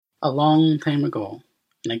A long time ago,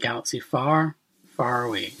 in a galaxy far, far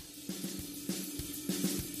away.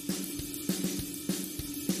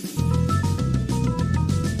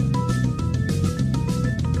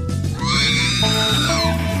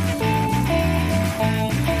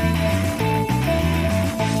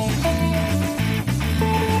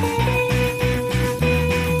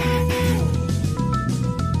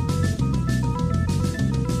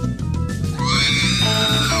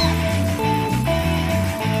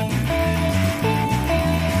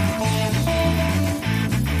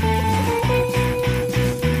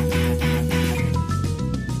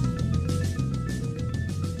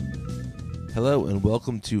 Hello and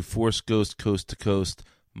welcome to Force Ghost Coast to Coast.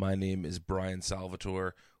 My name is Brian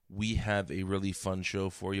Salvatore. We have a really fun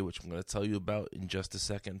show for you, which I'm going to tell you about in just a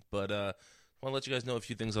second. But I want to let you guys know a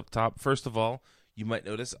few things up top. First of all, you might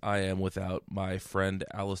notice I am without my friend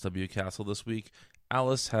Alice W. Castle this week.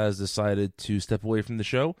 Alice has decided to step away from the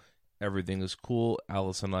show. Everything is cool.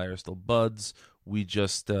 Alice and I are still buds. We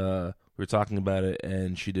just we were talking about it,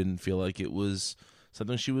 and she didn't feel like it was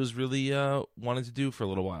something she was really wanting to do for a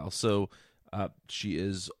little while. So she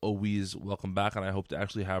is always welcome back, and I hope to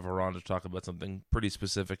actually have her on to talk about something pretty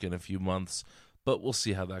specific in a few months, but we'll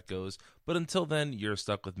see how that goes. But until then, you're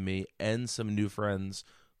stuck with me and some new friends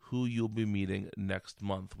who you'll be meeting next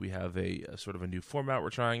month. We have a sort of a new format we're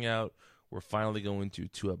trying out. We're finally going to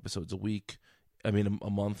 2 episodes a week. I mean, a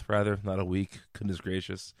month, rather, not a week. Goodness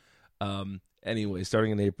gracious. Anyway,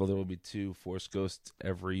 starting in April, there will be 2 Force Ghosts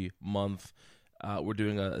every month. We're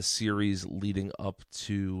doing a series leading up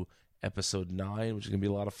to episode 9, which is going to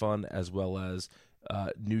be a lot of fun, as well as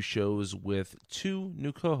new shows with 2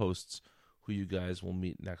 new co-hosts who you guys will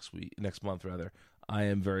meet next month. I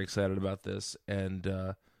am very excited about this,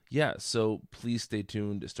 and so please stay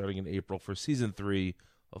tuned starting in April for season 3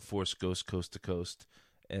 of Force Ghost Coast to Coast,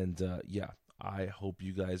 and I hope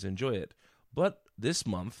you guys enjoy it. But this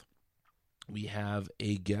month, we have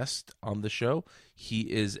a guest on the show.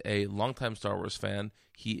 He is a longtime Star Wars fan.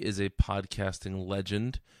 He is a podcasting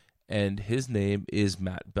legend, and his name is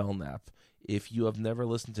Matt Belknap. If you have never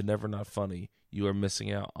listened to Never Not Funny, you are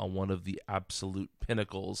missing out on one of the absolute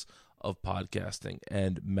pinnacles of podcasting.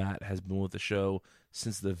 And Matt has been with the show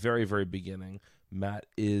since the very, very beginning. Matt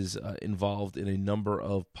is involved in a number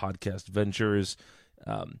of podcast ventures.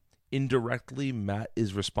 Indirectly, Matt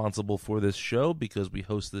is responsible for this show because we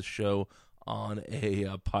host this show on a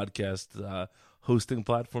podcast hosting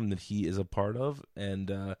platform that he is a part of.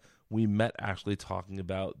 And we met actually talking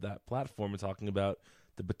about that platform and talking about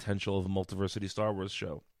the potential of a Multiversity Star Wars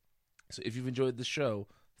show. So if you've enjoyed the show,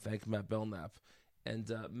 thank Matt Belknap. And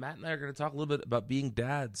Matt and I are going to talk a little bit about being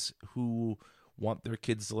dads who want their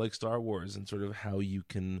kids to like Star Wars and sort of how you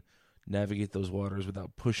can navigate those waters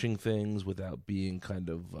without pushing things, without being kind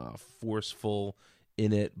of forceful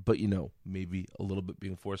in it, but maybe a little bit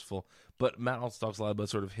being forceful. But Matt also talks a lot about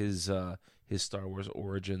sort of his Star Wars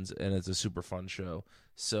origins, and it's a super fun show.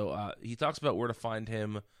 So he talks about where to find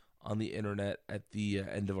him on the internet at the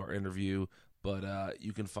end of our interview, but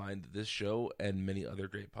you can find this show and many other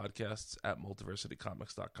great podcasts at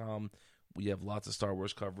multiversitycomics.com. We have lots of Star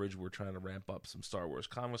Wars coverage. We're trying to ramp up some Star Wars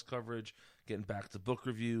comics coverage, getting back to book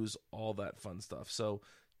reviews, all that fun stuff. So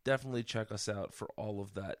definitely check us out for all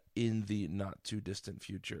of that in the not-too-distant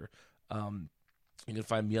future. You can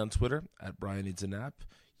find me on Twitter at Brian Needs a Nap.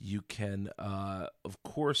 You can, of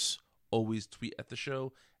course, always tweet at the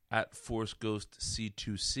show at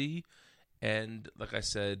ForceGhostC2C. And like I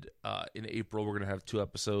said, in April, we're going to have 2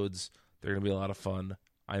 episodes. They're going to be a lot of fun.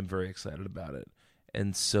 I'm very excited about it.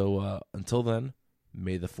 And so until then,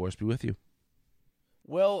 may the Force be with you.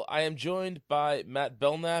 Well, I am joined by Matt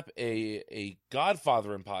Belknap, a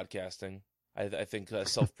godfather in podcasting. I think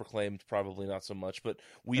self-proclaimed, probably not so much, but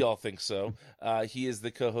we all think so. He is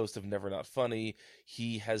the co-host of Never Not Funny.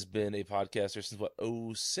 He has been a podcaster since,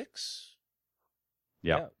 2006?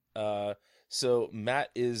 Yeah. So Matt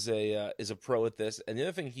is a pro at this, and the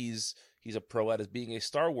other thing he's a pro at is being a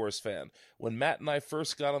Star Wars fan. When Matt and I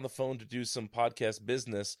first got on the phone to do some podcast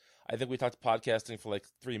business, I think we talked podcasting for like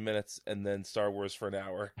 3 minutes and then Star Wars for an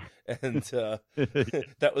hour, and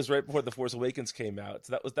that was right before The Force Awakens came out.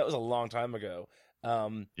 So that was a long time ago.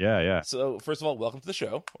 Yeah. So first of all, welcome to the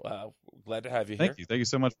show. Glad to have you here. Thank you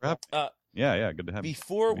so much for having me. Yeah, good to have you.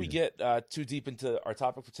 Before we get too deep into our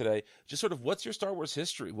topic for today, just sort of what's your Star Wars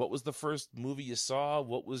history? What was the first movie you saw?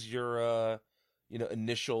 What was your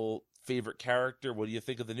initial favorite character? What do you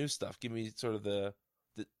think of the new stuff? Give me sort of the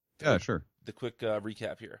quick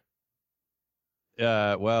recap here.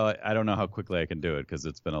 Well, I don't know how quickly I can do it because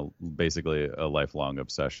it's been basically a lifelong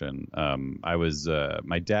obsession. I was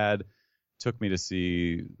my dad took me to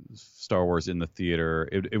see Star Wars in the theater.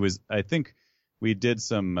 It was, I think we did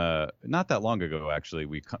some, not that long ago, actually,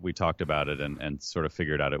 we talked about it and sort of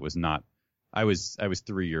figured out it was not, I was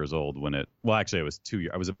 3 years old when I was 2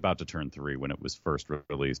 years, I was about to turn 3 when it was first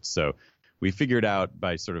released. So we figured out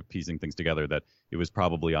by sort of piecing things together that it was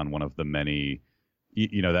probably on one of the many,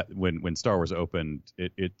 that when Star Wars opened,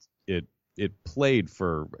 it played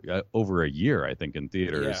for over a year, I think, in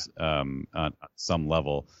theaters, on some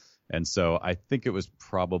level. And so I think it was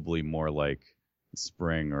probably more like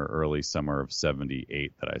spring or early summer of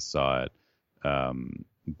 '78 that I saw it.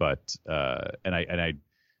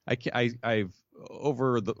 I've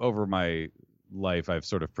over my life, I've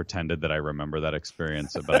sort of pretended that I remember that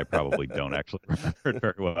experience, but I probably don't actually remember it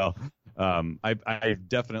very well. I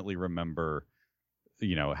definitely remember,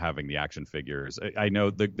 having the action figures. I know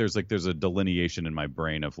there's a delineation in my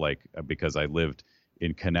brain of because I lived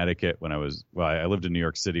in Connecticut I lived in New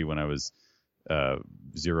York City when I was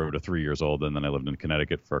 0 to 3 years old, and then I lived in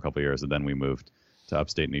Connecticut for a couple of years, and then we moved to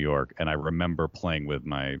upstate New York. And I remember playing with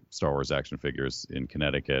my Star Wars action figures in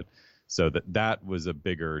Connecticut, so that was a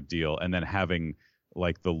bigger deal. And then having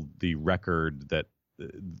the record that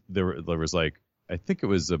there was I think it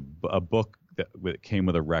was a book that came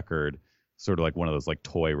with a record, sort of like one of those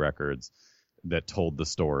toy records that told the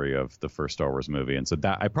story of the first Star Wars movie. And so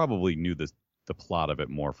that I probably knew the plot of it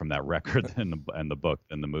more from that record than the book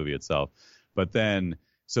than the movie itself. But then,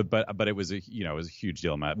 but it was it was a huge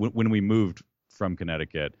deal. When we moved from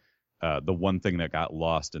Connecticut, the one thing that got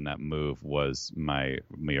lost in that move was my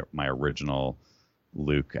original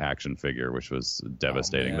Luke action figure, which was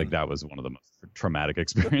devastating. That was one of the most traumatic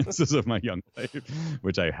experiences of my young life,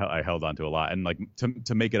 which I held on to a lot. And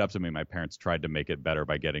to make it up to me, my parents tried to make it better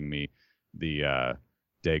by getting me the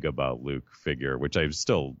Dagobah Luke figure, which I'm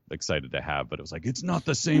still excited to have, but it was it's not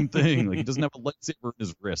the same thing. He doesn't have a lightsaber in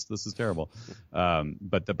his wrist. This is terrible. So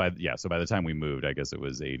by the time we moved, I guess it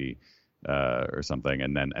was 80 or something,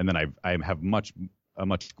 and then I have a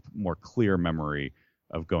much more clear memory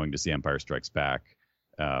of going to see Empire Strikes Back.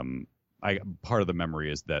 Part of the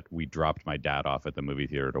memory is that we dropped my dad off at the movie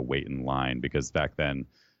theater to wait in line, because back then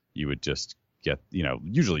you would just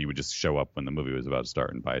usually you would just show up when the movie was about to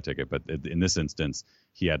start and buy a ticket. But in this instance,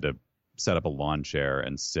 he had to set up a lawn chair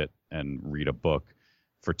and sit and read a book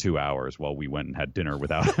for 2 hours while we went and had dinner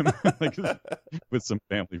without him, with some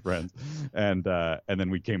family friends. And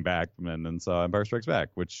then we came back and saw Empire Strikes Back,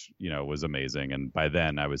 which, was amazing. And by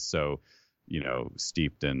then I was so,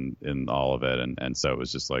 steeped in all of it. And so it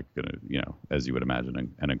was just as you would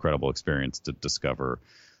imagine, an incredible experience to discover,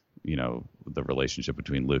 the relationship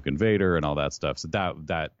between Luke and Vader and all that stuff. So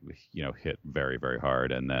that hit very, very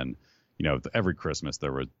hard. And then, every Christmas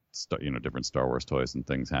there were, different Star Wars toys and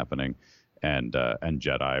things happening. And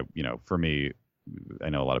Jedi, for me, I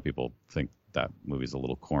know a lot of people think that movie's a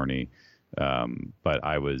little corny. But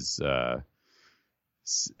I was 8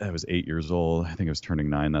 years old. I think I was turning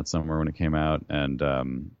 9 that summer when it came out. And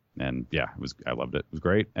yeah, I loved it. It was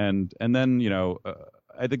great. And then,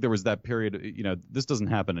 I think there was that period, this doesn't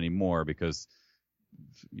happen anymore because,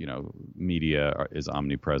 media is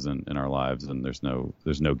omnipresent in our lives, and there's no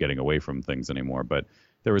getting away from things anymore. But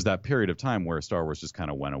there was that period of time where Star Wars just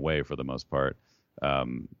kind of went away for the most part.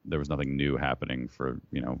 There was nothing new happening for,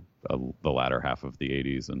 the latter half of the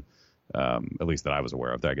 80s. And at least that I was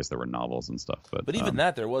aware of. I guess there were novels and stuff. But even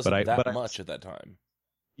there wasn't much at that time.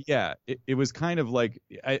 Yeah, it was kind of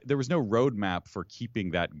there was no roadmap for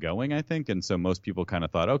keeping that going, I think. And so most people kind of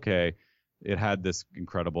thought, okay, it had this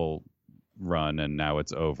incredible run and now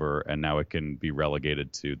it's over, and now it can be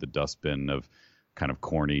relegated to the dustbin of kind of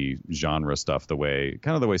corny genre stuff, the way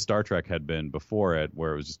Star Trek had been before it,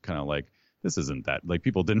 where it was just kind of this isn't that,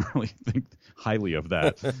 people didn't really think highly of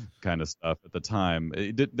that kind of stuff at the time.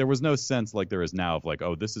 There was no sense like there is now of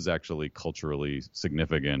oh, this is actually culturally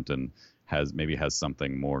significant and has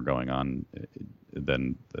something more going on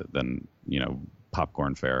than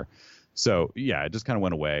popcorn fare. So yeah, it just kind of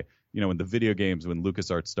went away. When the video games, when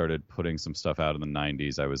LucasArts started putting some stuff out in the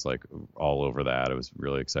 90s, I was all over that. I was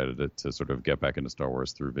really excited to sort of get back into Star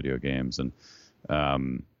Wars through video games.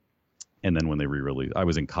 And then when they re-released, I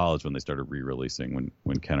was in college when they started re-releasing,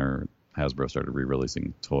 when Kenner Hasbro started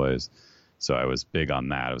re-releasing toys. So I was big on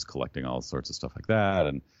that. I was collecting all sorts of stuff like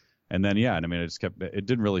that. And then, yeah, and I mean, it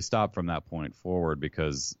didn't really stop from that point forward,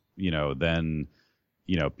 because, then,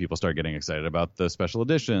 people started getting excited about the special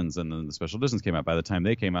editions, and then the special editions came out. By the time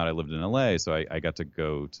they came out, I lived in LA. So I got to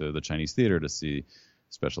go to the Chinese theater to see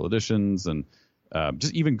special editions, and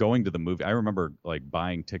just even going to the movie. I remember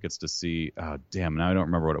buying tickets to see, now I don't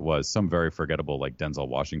remember what it was, some very forgettable Denzel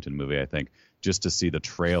Washington movie, I think, just to see the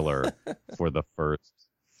trailer for the first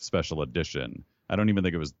special edition. I don't even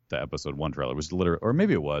think it was the episode 1 trailer. It was literally, or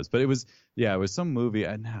maybe it was, but it was some movie.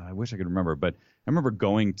 I wish I could remember, but I remember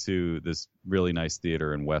going to this really nice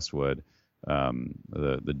theater in Westwood,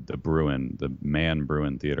 the Bruin, the Man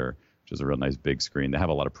Bruin Theater, which is a real nice big screen. They have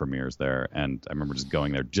a lot of premieres there, and I remember just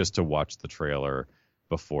going there just to watch the trailer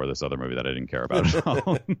before this other movie that I didn't care about at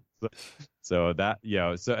all. So that,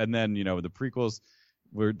 so, and then, the prequels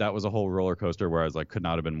that was a whole roller coaster where I was like, could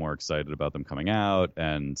not have been more excited about them coming out.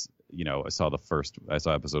 And, I saw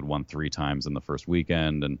episode 1 3 times in the first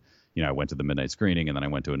weekend, and, I went to the midnight screening, and then I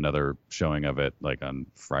went to another showing of it like on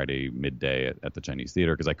Friday midday at the Chinese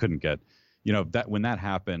theater, because I couldn't get, that when that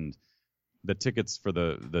happened, the tickets for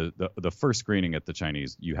the first screening at the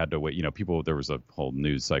Chinese, you had to wait. There was a whole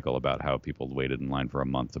news cycle about how people waited in line for a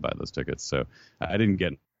month to buy those tickets. So I didn't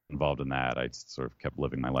get involved in that. I sort of kept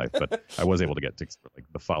living my life, but I was able to get tickets for like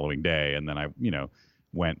the following day, and then I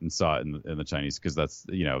went and saw it in the Chinese, because that's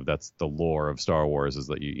the lore of Star Wars, is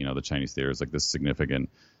that the Chinese theater is like this significant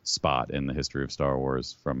spot in the history of Star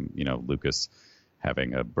Wars, from Lucas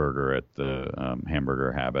having a burger at the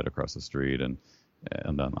Hamburger Habit across the street, and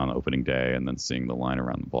on opening day, and then seeing the line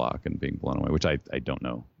around the block and being blown away, which I don't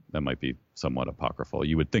know. That might be somewhat apocryphal.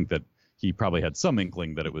 You would think that he probably had some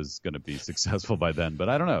inkling that it was going to be successful by then, but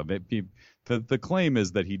I don't know. Maybe the claim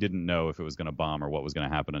is that he didn't know if it was going to bomb or what was going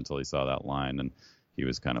to happen until he saw that line, and he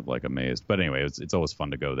was kind of like amazed. But anyway, it's always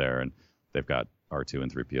fun to go there, and they've got R2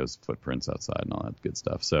 and 3PO's footprints outside and all that good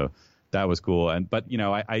stuff. So that was cool. But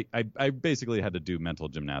I basically had to do mental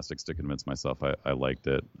gymnastics to convince myself I liked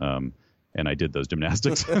it. And I did those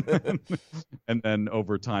gymnastics. And then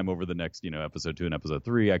over time, over the next, episode 2 and episode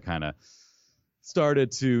 3, I kind of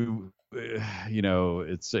started to,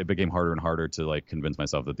 it became harder and harder to like convince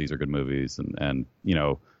myself that these are good movies. And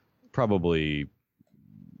probably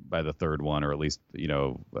by the third one, or at least,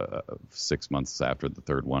 6 months after the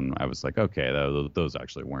third one, I was like, okay, those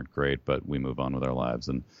actually weren't great, but we move on with our lives.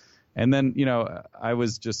 And then, I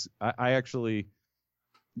was just, I actually,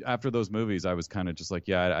 after those movies, I was kind of just like,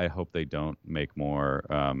 I hope they don't make more.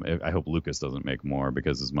 I hope Lucas doesn't make more,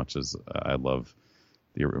 because as much as I love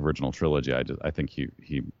the original trilogy, I think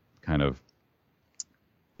he kind of,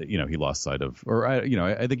 he lost sight of, or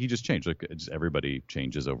I think he just changed. Like, just everybody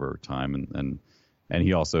changes over time, and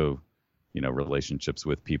he also, relationships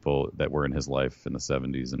with people that were in his life in the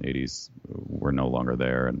 70s and 80s were no longer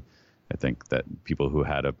there, and I think that people who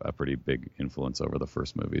had a pretty big influence over the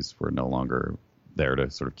first movies were no longer there to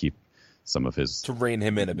sort of keep some of his, to rein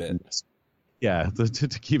him in a bit. Yeah,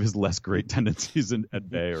 to keep his less great tendencies at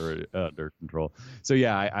bay or under control. So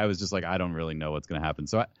I was just like, I don't really know what's going to happen.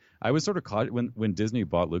 So I was sort of when Disney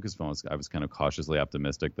bought Lucasfilm, I was kind of cautiously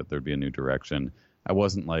optimistic that there'd be a new direction. I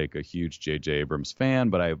wasn't like a huge J.J. Abrams fan,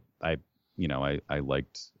 but I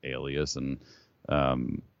liked Alias, and I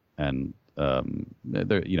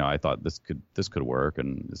thought this could work,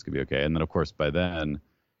 and this could be okay. And then of course by then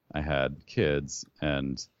I had kids,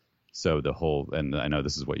 and so and I know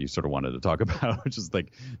this is what you sort of wanted to talk about, which is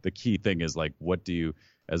like the key thing is like, what do you,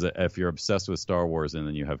 if you're obsessed with Star Wars and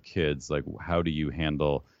then you have kids, like how do you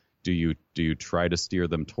handle, do you try to steer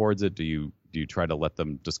them towards it? Do you try to let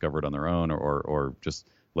them discover it on their own, or just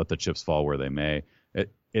let the chips fall where they may?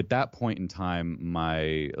 At that point in time,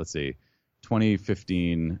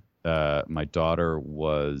 2015, my daughter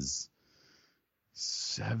was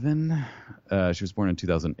 7. She was born in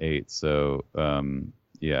 2008. So,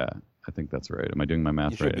 I think that's right. Am I doing my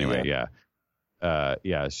math right? Anyway, yeah.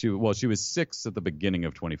 She was 6 at the beginning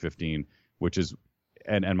of 2015, which is,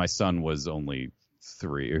 and my son was only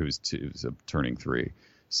 3. He was 2, so turning 3.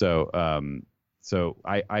 So,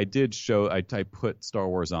 I did show. I put Star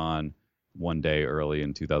Wars on one day early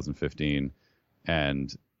in 2015,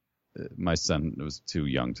 and my son was too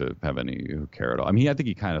young to have any care at all. I mean, I think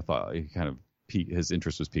he kind of his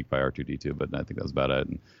interest was piqued by R2-D2, but I think that was about it.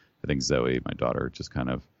 And I think Zoe, my daughter, just kind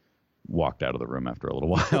of walked out of the room after a little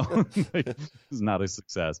while. It was not a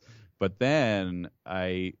success. But then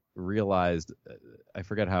I realized, I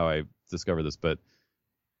forget how I discovered this, but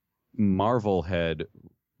Marvel had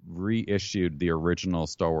reissued the original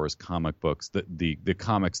Star Wars comic books, the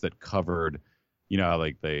comics that covered,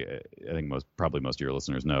 like I think most of your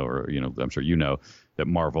listeners know, or I'm sure that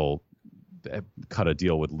Marvel cut a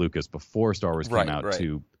deal with Lucas before Star Wars came out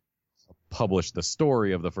to publish the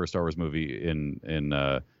story of the first Star Wars movie in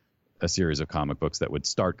a series of comic books that would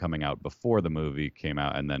start coming out before the movie came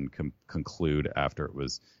out, and then conclude after it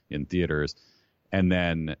was in theaters. And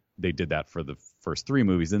then they did that for the first 3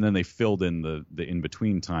 movies, and then they filled in the in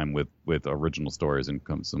between time with original stories and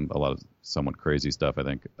a lot of somewhat crazy stuff, I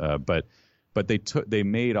think. But they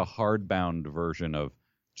made a hardbound version of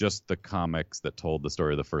just the comics that told the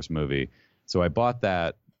story of the first movie. So I bought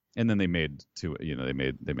that, and then they made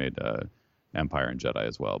Empire and Jedi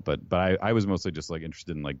as well. But I was mostly just like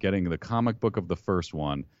interested in like getting the comic book of the first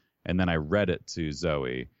one, and then I read it to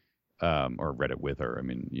Zoe, or read it with her. I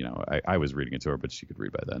mean, I was reading it to her, but she could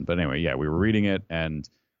read by then. But anyway, yeah, we were reading it, and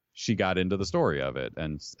she got into the story of it,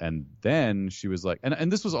 and then she was like,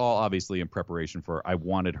 and this was all obviously in preparation for, I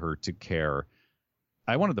wanted her to care.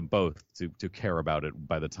 I wanted them both to care about it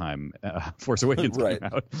by the time Force Awakens came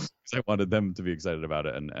out. Because I wanted them to be excited about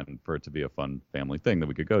it and for it to be a fun family thing that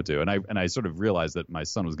we could go to. And I sort of realized that my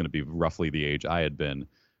son was going to be roughly the age I had been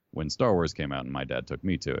when Star Wars came out, and my dad took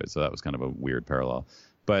me to it. So that was kind of a weird parallel.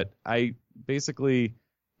 But I basically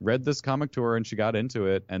read this comic to her, and she got into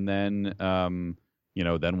it, and then then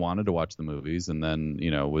wanted to watch the movies, and then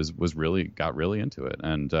got really into it.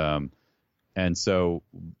 And so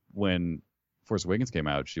when Force Awakens came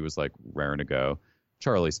out, she was like raring to go.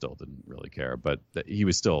 Charlie still didn't really care, but he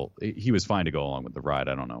was fine to go along with the ride.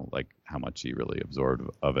 I don't know like how much he really absorbed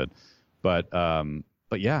of it, but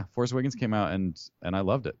yeah, Force Awakens came out, and I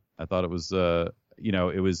loved it. I thought it was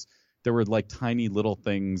there were like tiny little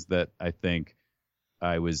things that I think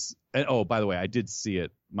oh, by the way, I did see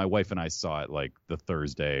it. My wife and I saw it like the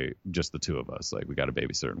Thursday, just the two of us. Like we got a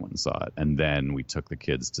babysitter and went and saw it, and then we took the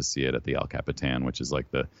kids to see it at the El Capitan, which is like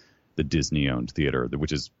the Disney-owned theater,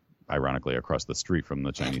 which is ironically across the street from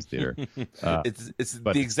the Chinese theater. It's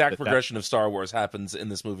the exact progression of Star Wars happens in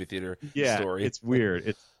this movie theater story. It's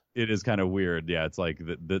weird. It is kind of weird. Yeah, it's like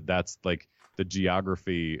that's like the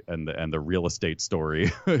geography and the real estate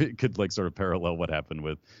story it could like sort of parallel what happened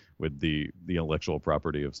with the intellectual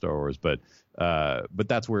property of Star Wars. But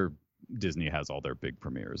that's where Disney has all their big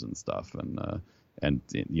premieres and stuff, and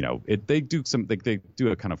they do they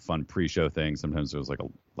do a kind of fun pre-show thing. Sometimes there's like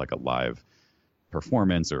a live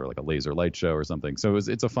performance or like a laser light show or something. So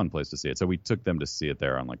it's a fun place to see it. So we took them to see it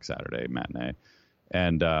there on like Saturday matinee,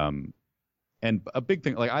 and a big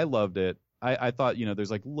thing, like I loved it. I thought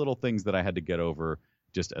there's like little things that I had to get over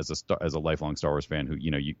just as a lifelong Star Wars fan who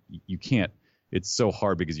you can't. It's so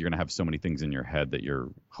hard because you're going to have so many things in your head that you're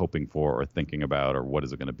hoping for or thinking about or what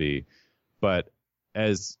is it going to be. But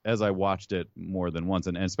as I watched it more than once,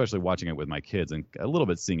 and especially watching it with my kids and a little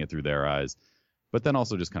bit seeing it through their eyes, but then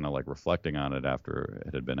also just kind of like reflecting on it after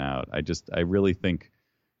it had been out, I really think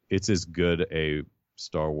it's as good a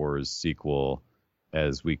Star Wars sequel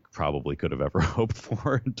as we probably could have ever hoped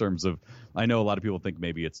for in terms of, I know a lot of people think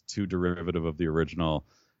maybe it's too derivative of the original.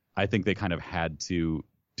 I think they kind of had to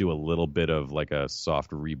do a little bit of like a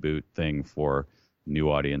soft reboot thing for new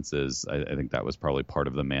audiences. I think that was probably part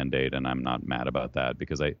of the mandate, and I'm not mad about that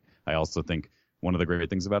because I also think one of the great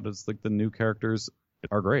things about it is like the new characters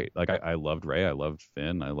are great. Like I loved Rey, I loved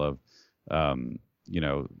Finn, I loved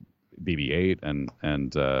BB-8 and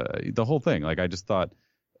the whole thing. Like I just thought,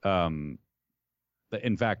 in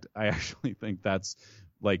fact, I actually think that's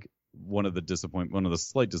like one of the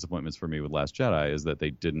slight disappointments for me with Last Jedi is that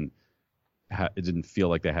they didn't feel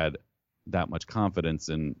like they had that much confidence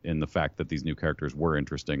in the fact that these new characters were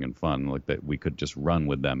interesting and fun, like that we could just run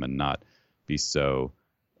with them and not be so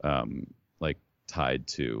like tied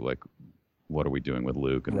to like what are we doing with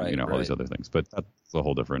Luke and all these other things. But that's a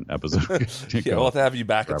whole different episode. Yeah, we'll have to have you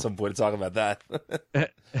back at some point to talk about that.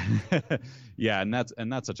 Yeah, and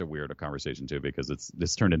that's such a weird conversation too because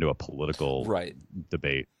it's turned into a political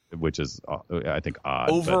debate, which is I think odd.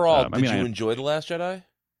 Overall, did you enjoy The Last Jedi?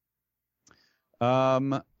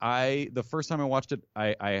 The first time I watched it,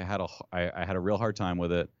 I had a real hard time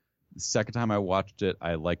with it. The second time I watched it,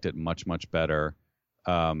 I liked it much, much better.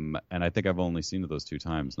 And I think I've only seen it those two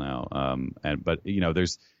times now.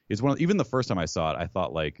 Even the first time I saw it, I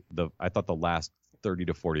thought the last 30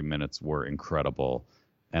 to 40 minutes were incredible.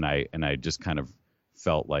 And I just kind of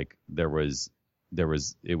felt like it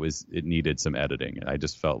needed some editing. I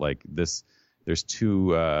just felt like there's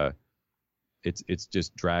too, it's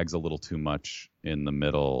just drags a little too much in the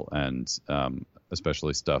middle, and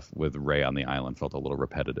especially stuff with Rey on the island felt a little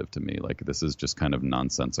repetitive to me. Like this is just kind of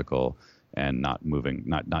nonsensical and not moving.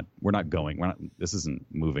 This isn't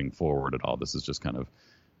moving forward at all. This is just kind of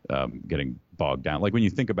getting bogged down. Like when you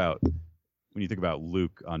think about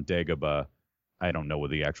Luke on Dagobah, I don't know what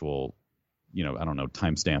the actual I don't know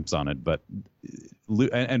timestamps on it, but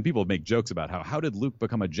and people make jokes about how did Luke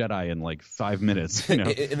become a Jedi in like 5 minutes?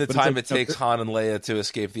 In the time it takes Han and Leia to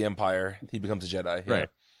escape the Empire, he becomes a Jedi. Yeah.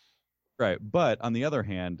 Right. But on the other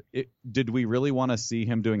hand, did we really want to see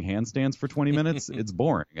him doing handstands for 20 minutes? It's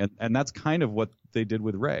boring, and that's kind of what they did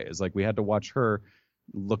with Rey. Is like we had to watch her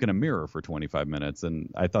look in a mirror for 25 minutes,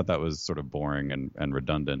 and I thought that was sort of boring and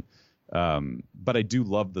redundant. But I do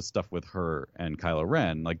love the stuff with her and Kylo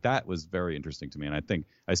Ren. Like, that was very interesting to me, and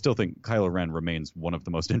I still think Kylo Ren remains one of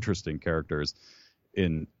the most interesting characters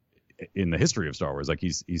in the history of Star Wars. Like,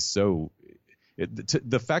 he's so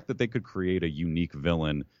the fact that they could create a unique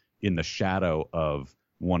villain in the shadow of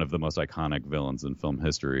one of the most iconic villains in film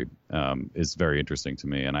history is very interesting to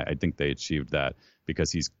me, and I think they achieved that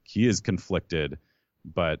because he is conflicted,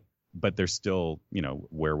 but they're still, you know,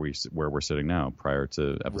 where we're sitting now prior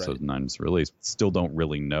to Episode 9's release, still don't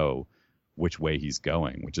really know which way he's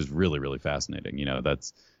going, which is really, really fascinating. You know,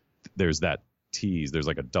 there's that tease, there's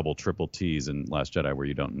like a double, triple tease in Last Jedi where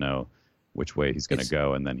you don't know which way he's going to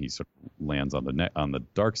go, and then he sort of lands on the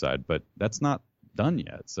dark side, but that's not done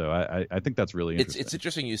yet. So I think that's really interesting. It's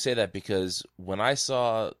interesting you say that, because when I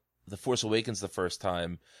saw The Force Awakens the first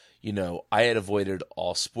time, you know, I had avoided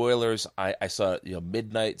all spoilers. I saw it, you know,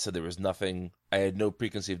 midnight, so there was nothing. I had no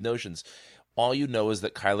preconceived notions. All you know is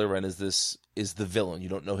that Kylo Ren is the villain. You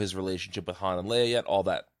don't know his relationship with Han and Leia yet, all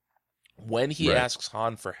that. When he asks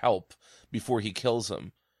Han for help before he kills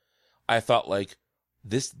him, I thought, like,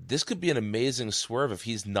 this could be an amazing swerve if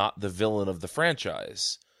he's not the villain of the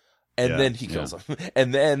franchise. And then he kills him.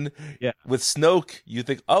 And then with Snoke, you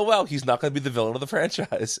think, oh, well, he's not going to be the villain of the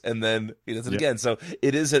franchise. And then he does it again. So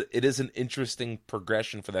it is an interesting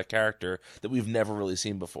progression for that character that we've never really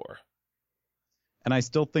seen before. And I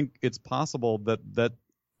still think it's possible that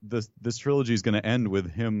this trilogy is going to end with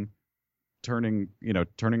him turning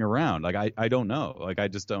around. Like, I don't know. Like, I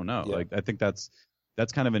just don't know. Yeah. Like, I think that's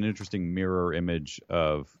kind of an interesting mirror image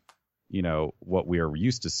of, you know, what we are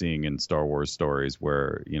used to seeing in Star Wars stories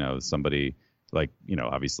where, you know, somebody like, you know,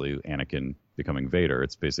 obviously Anakin becoming Vader,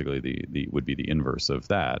 it's basically the would be the inverse of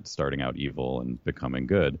that, starting out evil and becoming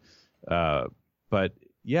good. But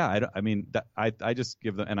yeah, I just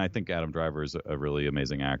give them, and I think Adam Driver is a really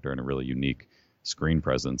amazing actor and a really unique screen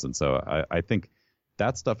presence. And so I think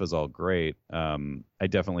that stuff is all great. I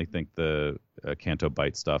definitely think the Canto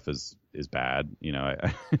Bight stuff is bad. You know,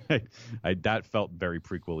 I that felt very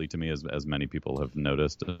prequel-y to me, as many people have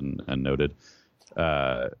noticed and noted,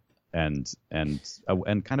 and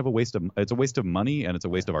kind of a waste of money, and it's a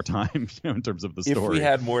waste of our time, you know, in terms of the story. If we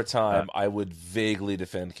had more time, I would vaguely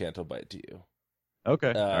defend Canto Bight to you.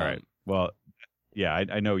 Okay, all right. Well, yeah,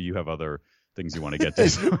 I know you have other things you want to get to.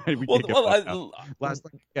 So Last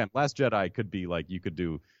Jedi could be like, you could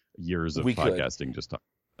do years of podcasting just talking.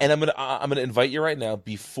 And I'm gonna invite you right now,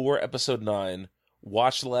 before Episode 9,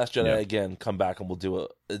 watch The Last Jedi again, come back, and we'll do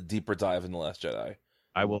a deeper dive in The Last Jedi.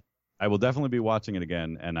 I will definitely be watching it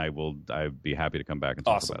again, and I'd be happy to come back and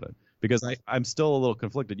talk about it, because I'm still a little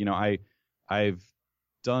conflicted. You know,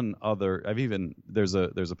 there's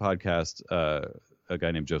a podcast, a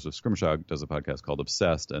guy named Joseph Scrimshaw does a podcast called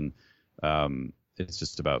Obsessed, and it's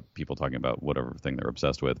just about people talking about whatever thing they're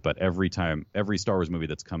obsessed with. But every Star Wars movie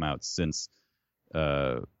that's come out since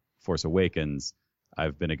Force Awakens,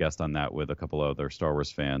 I've been a guest on that with a couple other Star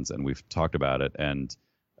Wars fans, and we've talked about it. And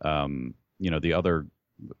you know, the other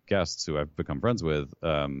guests who I've become friends with,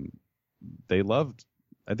 they loved,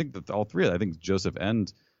 I think that all three, I think Joseph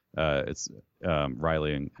and it's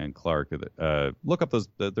Riley and Clark. Look up those;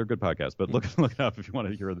 they're good podcasts. But look it up if you want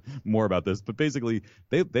to hear more about this. But basically,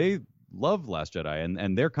 they love Last Jedi,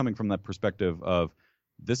 and they're coming from that perspective of,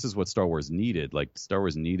 this is what Star Wars needed. Like, Star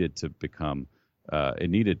Wars needed to become, it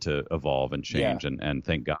needed to evolve and change, and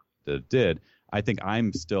thank God that it did. I think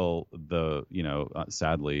I'm still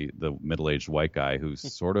sadly, the middle-aged white guy who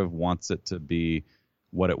sort of wants it to be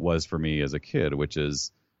what it was for me as a kid, which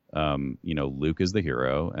is, Luke is the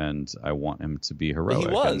hero, and I want him to be heroic.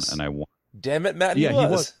 He was. And I want. Damn it, Matt. He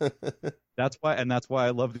was. That's why I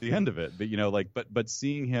loved the end of it. But but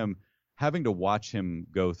seeing him, having to watch him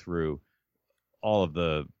go through all of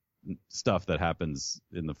the stuff that happens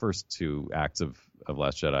in the first two acts of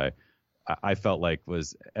Last Jedi, I felt like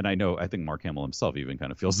was, and I think Mark Hamill himself even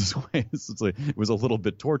kind of feels this way. It was a little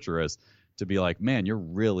bit torturous to be like, man, you're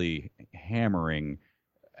really hammering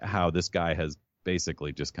how this guy has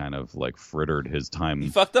basically just kind of like frittered his time. He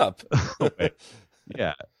fucked up.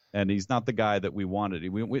 Yeah. And he's not the guy that we wanted.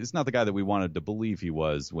 It's not the guy that we wanted to believe he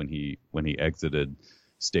was when he exited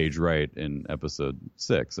stage right in Episode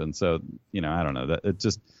 6. And so, I don't know, that it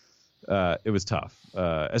just it was tough,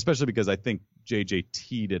 especially because I think JJ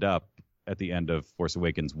teed it up at the end of Force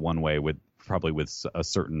Awakens one way, with a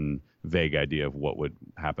certain vague idea of what would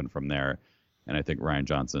happen from there. And I think Rian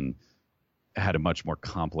Johnson had a much more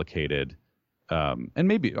complicated, and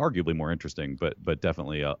maybe arguably more interesting, but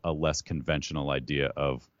definitely a less conventional idea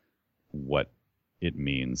of what it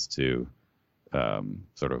means to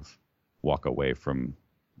sort of walk away from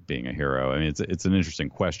being a hero. I mean, it's an interesting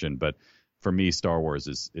question, but for me, Star Wars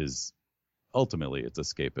is ultimately it's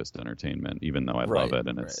escapist entertainment, even though I Right, love it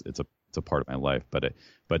and it's a part of my life. But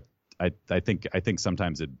I think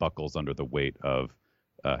sometimes it buckles under the weight of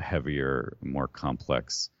heavier, more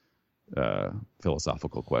complex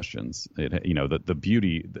philosophical questions. The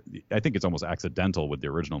beauty. I think it's almost accidental with the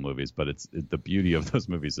original movies, but the beauty of those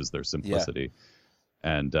movies is their simplicity.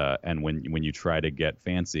 Yeah. And when you try to get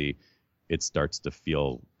fancy, it starts to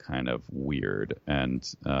feel kind of weird. And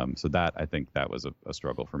so that, I think that was a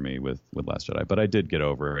struggle for me with Last Jedi. But I did get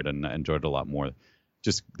over it and enjoyed it a lot more.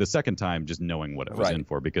 Just the second time, just knowing what I was in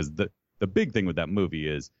for, because the big thing with that movie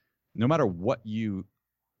is no matter what you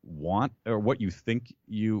want or what you think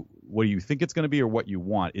it's going to be or what you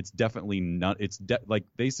want, it's definitely not. Like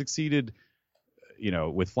they succeeded,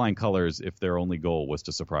 with flying colors if their only goal was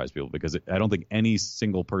to surprise people, because I don't think any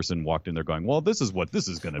single person walked in there going, well, this is what this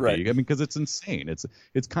is going to be. I mean, because it's insane.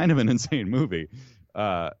 It's kind of an insane movie.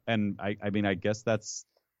 And I mean, I guess that's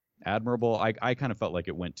admirable. I kind of felt like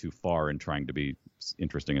it went too far in trying to be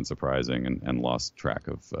interesting and surprising and lost track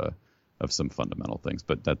of some fundamental things.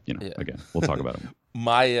 But that, again, we'll talk about it.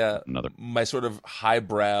 My sort of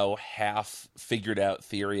highbrow, half figured out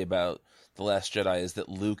theory about The Last Jedi is that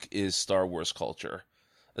Luke is Star Wars culture,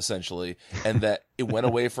 essentially, and that it went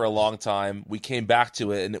away for a long time. We came back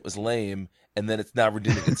to it and it was lame, and then it's now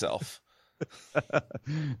redeeming itself.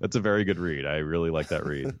 That's a very good read. I really like that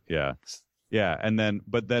read. Yeah.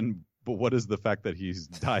 But what is the fact that he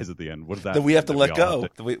dies at the end? What is that? That we have to let go.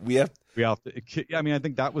 We have to. I mean, I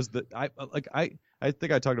think that was I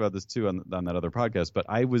think I talked about this too on that other podcast. But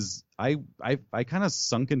I kind of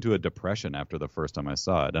sunk into a depression after the first time I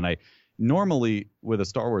saw it. And I normally with a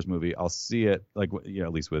Star Wars movie, I'll see it like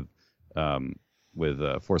at least with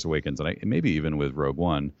Force Awakens and maybe even with Rogue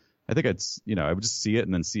One. I think I would just see it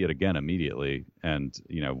and then see it again immediately, and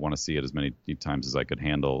want to see it as many times as I could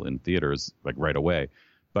handle in theaters, like right away.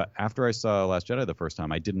 But after I saw Last Jedi the first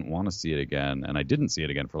time, I didn't want to see it again, and I didn't see it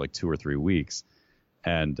again for like 2 or 3 weeks.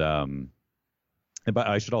 And but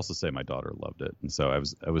I should also say my daughter loved it, and so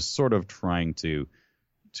I was sort of trying to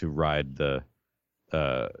ride the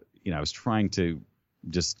I was trying to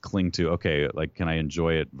just cling to, okay, like, can I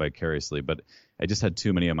enjoy it vicariously? But I just had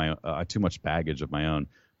too much baggage of my own.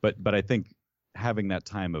 But I think having that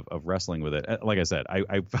time of wrestling with it, like I said,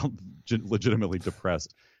 I felt legitimately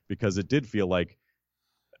depressed because it did feel like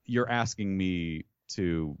you're asking me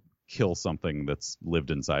to kill something that's lived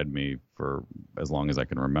inside me for as long as I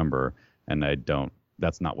can remember. And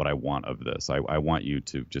that's not what I want of this. I want you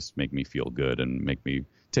to just make me feel good and make me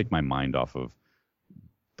take my mind off of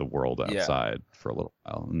the world outside for a little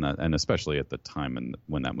while. And especially at the time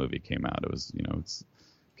when that movie came out, it was,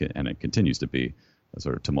 and it continues to be a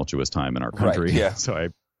sort of tumultuous time in our country. Right, yeah. So I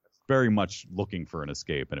very much looking for an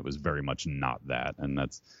escape, and it was very much not that. And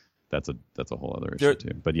that's a whole other issue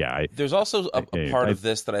too. But yeah, there's also a part of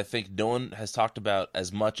this that I think no one has talked about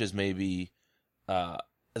as much as maybe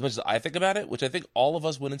as much as I think about it, which I think all of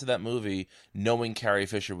us went into that movie knowing Carrie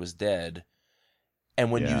Fisher was dead. And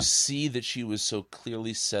when you see that she was so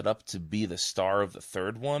clearly set up to be the star of the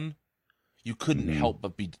third one, you couldn't help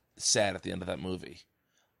but be sad at the end of that movie.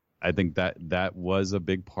 I think that was a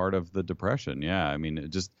big part of the depression. Yeah. I mean,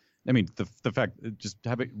 the fact just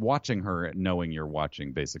watching her, knowing you're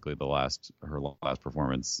watching basically her last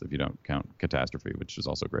performance, if you don't count Catastrophe, which is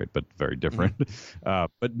also great, but very different.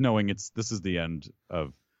 But knowing this is the end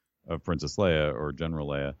of Princess Leia or General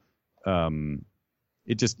Leia,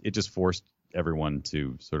 it just forced everyone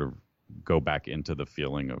to sort of go back into the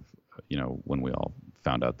feeling of, when we all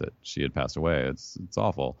found out that she had passed away. It's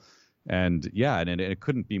awful. And yeah, and it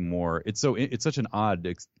couldn't be more. It's such an odd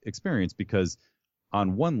experience because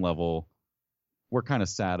on one level, we're kind of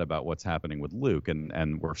sad about what's happening with Luke,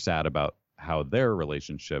 and we're sad about how their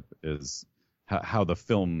relationship is, how the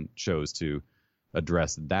film chose to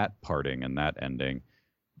address that parting and that ending.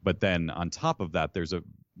 But then on top of that, there's a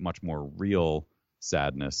much more real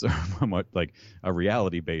sadness, or like a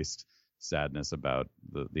reality-based sadness about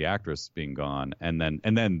the actress being gone, and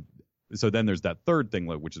then. So then there's that third thing,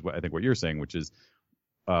 which is what I think what you're saying, which is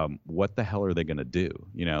what the hell are they going to do?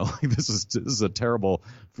 Like this is a terrible,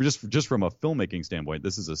 just from a filmmaking standpoint,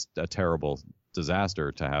 this is a terrible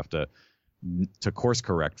disaster to have to course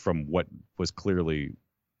correct from what was clearly,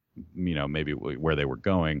 maybe where they were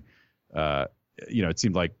going. It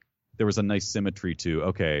seemed like there was a nice symmetry to,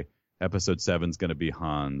 okay, episode 7's going to be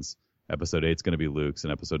Han's, episode 8's going to be Luke's,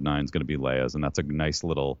 and episode 9's going to be Leia's, and that's a nice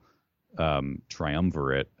little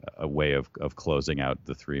triumvirate, a way of closing out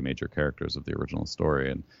the 3 major characters of the original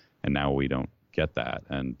story, and now we don't get that,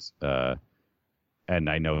 and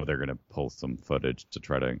I know they're going to pull some footage to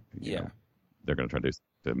try to they're going to try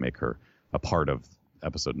to make her a part of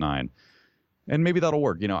episode 9, And maybe that'll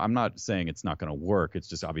work. I'm not saying it's not going to work. It's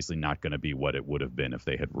just obviously not going to be what it would have been if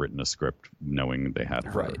they had written a script knowing they had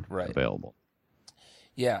her available.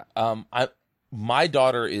 Yeah. My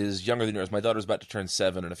daughter is younger than yours. My daughter's about to turn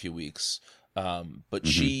 7 in a few weeks. But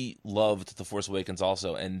she loved The Force Awakens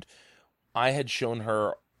also. And I had shown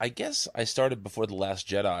her, I guess I started before The Last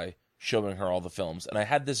Jedi, showing her all the films. And I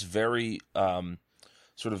had this very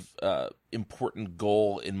important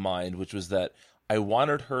goal in mind, which was that I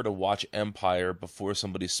wanted her to watch Empire before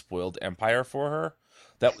somebody spoiled Empire for her.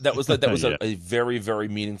 That was a very, very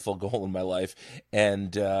meaningful goal in my life.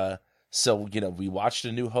 And so we watched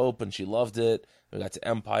A New Hope and she loved it. We got to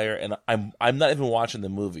Empire, and I'm not even watching the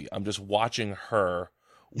movie. I'm just watching her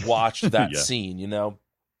watch that scene.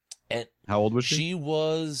 And how old was she? She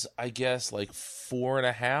was, I guess, like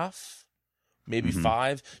 4.5. Maybe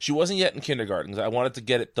 5. She wasn't yet in kindergarten because I wanted to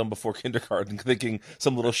get it done before kindergarten, thinking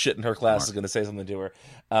some little shit in her class is going to say something to her.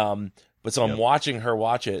 But so I'm watching her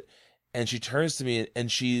watch it, and she turns to me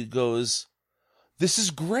and she goes, "This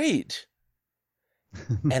is great."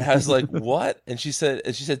 And I was like, "What?" And she said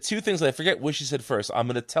 2 things. I forget what she said first. I'm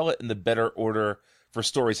going to tell it in the better order for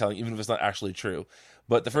storytelling, even if it's not actually true.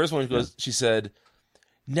 But the first one she said,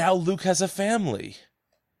 "Now Luke has a family."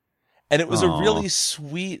 And it was a really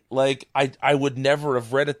sweet, like, I would never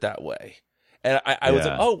have read it that way. And I was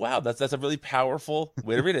like, oh, wow, that's a really powerful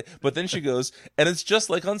way to read it. But then she goes, and it's just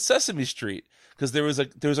like on Sesame Street, because there was a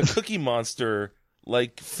Cookie Monster,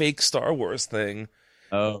 like, fake Star Wars thing.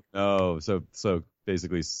 Oh, no. So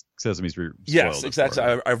basically Sesame Street. Yes, exactly.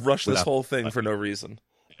 I've rushed this whole thing for no reason.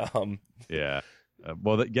 Yeah.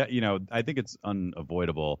 I think it's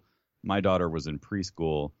unavoidable. My daughter was in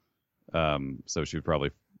preschool, so she was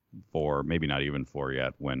probably 4, maybe not even 4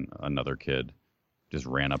 yet, when another kid just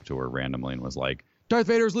ran up to her randomly and was like, "Darth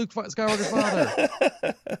Vader's Luke Skywalker's father."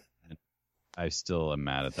 I still am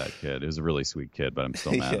mad at that kid. It was a really sweet kid, but I'm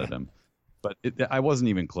still mad at him. But I wasn't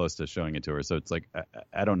even close to showing it to her, so it's like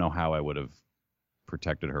I don't know how I would have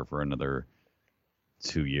protected her for another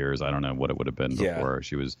 2 years. I don't know what it would have been before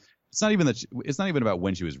she was. It's not even it's not even about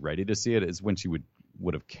when she was ready to see it. It's when she would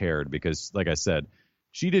have cared, because, like I said,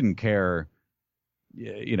 she didn't care.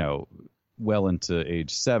 Well into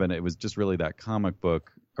age 7, it was just really that comic book.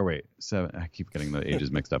 Or wait, 7. I keep getting the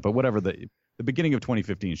ages mixed up. But whatever, the beginning of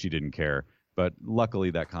 2015, she didn't care. But luckily,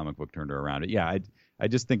 that comic book turned her around. Yeah, I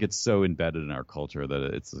just think it's so embedded in our culture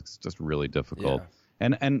that it's just really difficult.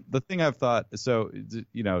 Yeah. And the thing I've thought, so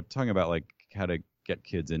talking about like how to get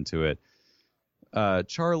kids into it,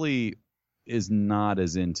 Charlie is not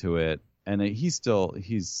as into it, and he's actually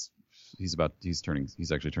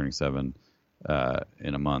turning 7.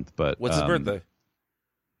 In a month, but what's his birthday?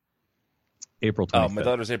 April 25th. Oh, my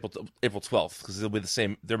daughter's April 12th, because they'll be the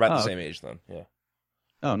same. They're about the same age then. Yeah.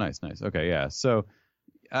 Oh, nice. Okay, yeah. So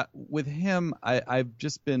with him, I've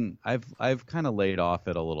kind of laid off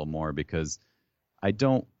it a little more because I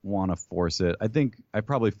don't want to force it. I think I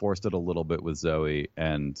probably forced it a little bit with Zoe,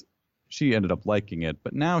 and she ended up liking it.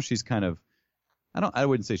 But now she's kind of, I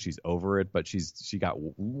wouldn't say she's over it, but she got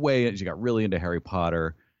really into Harry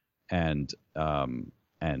Potter. And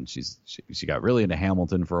she got really into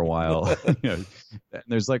Hamilton for a while.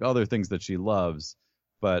 There's like other things that she loves,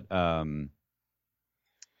 but and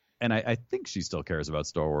I think she still cares about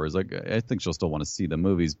Star Wars. Like, I think she'll still want to see the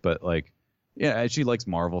movies, but like, yeah, she likes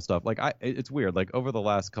Marvel stuff. Like, it's weird. Like, over the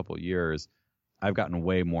last couple of years, I've gotten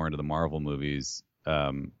way more into the Marvel movies.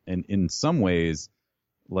 And in some ways,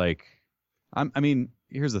 like,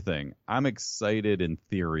 here's the thing. I'm excited in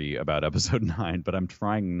theory about episode 9, but I'm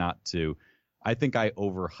trying not to. I think I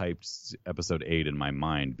overhyped episode 8 in my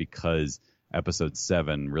mind because episode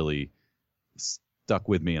 7 really stuck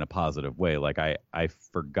with me in a positive way. Like, I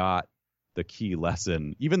forgot the key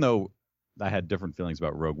lesson, even though I had different feelings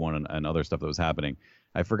about Rogue One and other stuff that was happening.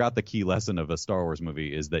 I forgot the key lesson of a Star Wars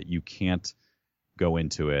movie is that you can't go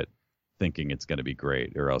into it thinking it's going to be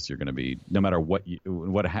great, or else you're going to be, no matter what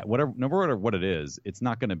it is, it's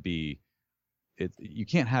not going to be. You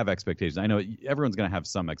can't have expectations. I know everyone's going to have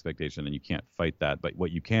some expectation, and you can't fight that. But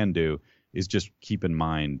what you can do is just keep in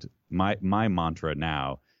mind, my mantra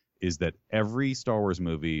now is that every Star Wars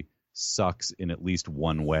movie sucks in at least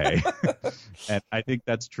one way, and I think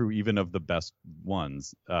that's true even of the best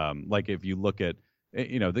ones. Like, if you look at,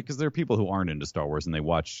 because there are people who aren't into Star Wars and they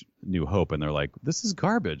watch New Hope and they're like, this is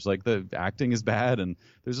garbage. Like, the acting is bad and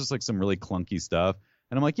there's just like some really clunky stuff.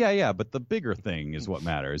 And I'm like, yeah, but the bigger thing is what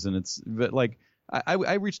matters. And but like,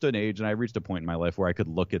 I reached an age and I reached a point in my life where I could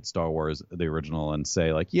look at Star Wars, the original, and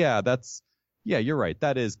say like, yeah, you're right.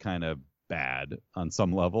 That is kind of bad on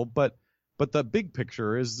some level, but the big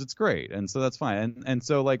picture is it's great. And so that's fine. And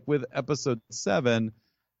so like with episode 7,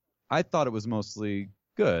 I thought it was mostly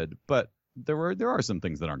good, but there are some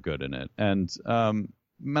things that aren't good in it, and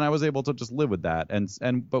I was able to just live with that.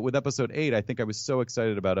 But with episode 8, I think I was so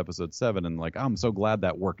excited about episode 7, and like, oh, I'm so glad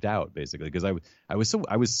that worked out, basically, because I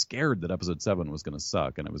was scared that episode 7 was going to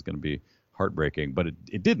suck and it was going to be heartbreaking, but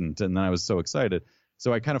it didn't, and then I was so excited.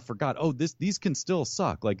 So I kind of forgot, these can still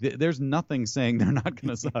suck. Like there's nothing saying they're not going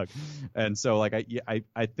to suck. And so like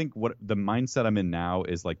I think what the mindset I'm in now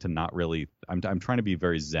is like to not really, I'm trying to be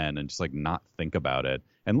very zen and just like not think about it.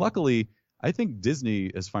 And luckily, I think Disney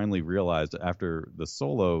has finally realized after the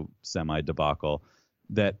Solo semi debacle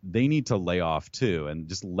that they need to lay off too and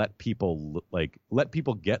just let people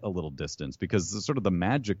get a little distance, because sort of the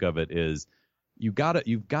magic of it is you've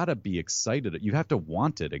gotta be excited. You have to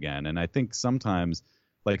want it again. And I think sometimes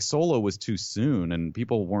like Solo was too soon, and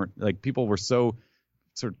people were so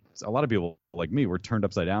sort of, a lot of people like me were turned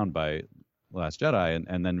upside down by Last Jedi,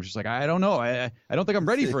 and then just like, I don't know, I don't think I'm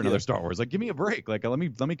ready for another Star Wars. Like, give me a break. Like, let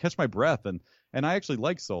me catch my breath. And I actually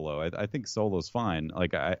like Solo. I think Solo's fine.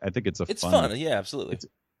 Like, I think it's fun. Yeah, absolutely.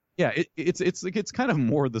 It's kind of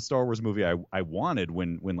more the Star Wars movie I wanted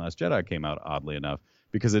when Last Jedi came out, oddly enough,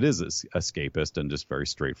 because it is escapist and just very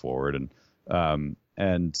straightforward,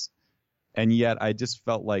 and yet I just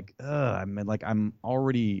felt like I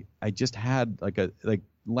just had like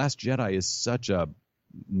Last Jedi is such a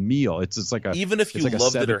meal. It's just like even if you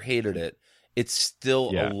loved it or hated it, it's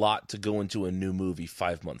still a lot to go into a new movie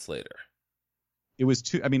 5 months later. It was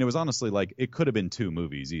it was honestly like it could have been 2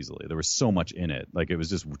 movies easily. There was so much in it. Like it was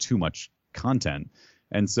just too much content.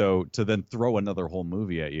 And so to then throw another whole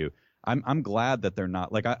movie at you, I'm glad that they're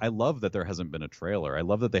not like, I love that there hasn't been a trailer. I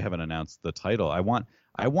love that they haven't announced the title. I want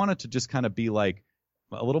it to just kind of be like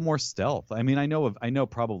a little more stealth. I mean, I know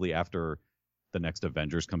probably after the next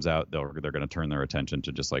Avengers comes out, they're going to turn their attention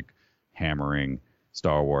to just like hammering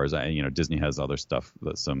Star Wars. Disney has other stuff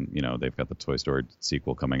that they've got the Toy Story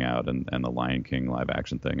sequel coming out and the Lion King live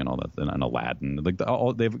action thing and all that, and Aladdin. Like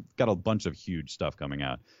they've got a bunch of huge stuff coming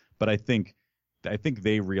out. But I think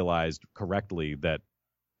they realized correctly that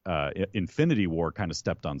Infinity War kind of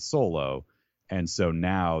stepped on Solo, and so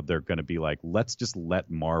now they're going to be like, let's just let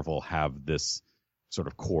Marvel have this sort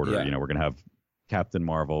of quarter. Yeah. We're going to have Captain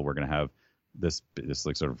Marvel. We're going to have this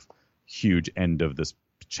like sort of huge end of this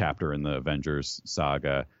chapter in the Avengers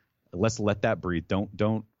saga. Let's let that breathe.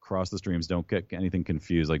 Don't cross the streams. Don't get anything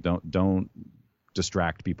confused. Like don't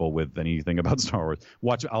distract people with anything about Star Wars.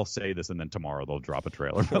 Watch, I'll say this and then tomorrow they'll drop a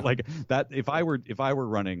trailer. But like that, if I were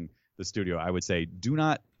running the studio, I would say do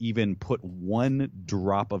not even put one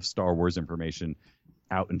drop of Star Wars information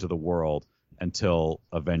out into the world until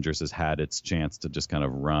Avengers has had its chance to just kind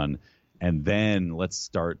of run. And then let's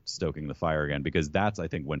start stoking the fire again, because that's, I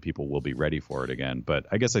think, when people will be ready for it again. But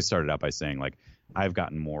I guess I started out by saying like I've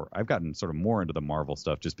gotten sort of more into the Marvel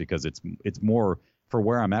stuff just because it's more for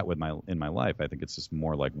where I'm at in my life. I think it's just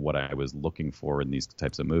more like what I was looking for in these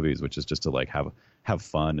types of movies, which is just to like have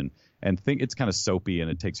fun and think. It's kind of soapy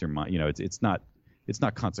and it takes your mind. It's not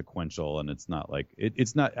consequential, and it's not like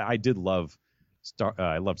it's not. I did love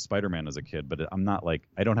I loved Spider-Man as a kid, but I'm not like,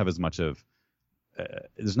 I don't have as much of.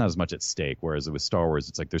 There's not as much at stake, whereas with Star Wars,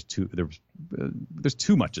 it's like there's too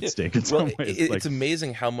much at stake in some ways. It's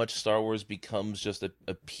amazing how much Star Wars becomes just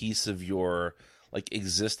a piece of your like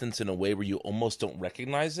existence in a way where you almost don't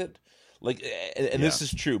recognize it. Like, and this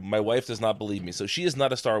is true. My wife does not believe me, so she is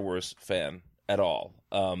not a Star Wars fan at all.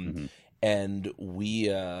 And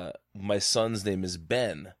my son's name is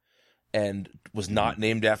Ben, and was not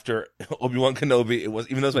named after Obi-Wan Kenobi. It was,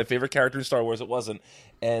 even though it's my favorite character in Star Wars, it wasn't.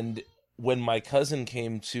 And when my cousin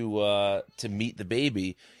came to meet the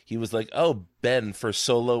baby, he was like, "Oh, Ben for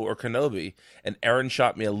Solo or Kenobi," and Aaron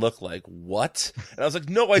shot me a look like, "What?" And I was like,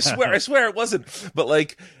 "No, I swear it wasn't." But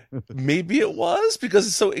like, maybe it was, because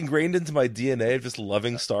it's so ingrained into my DNA of just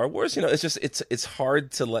loving Star Wars. It's just it's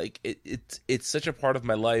hard to like it's such a part of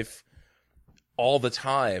my life all the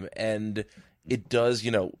time, and it does.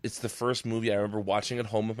 It's the first movie I remember watching at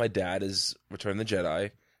home with my dad is Return of the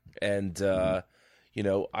Jedi, and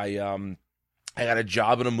I got a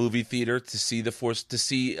job in a movie theater to see the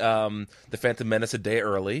Phantom Menace a day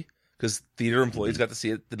early, because theater employees got to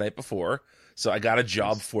see it the night before. So I got a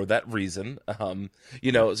job for that reason. So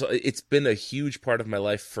it's been a huge part of my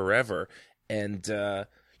life forever. And,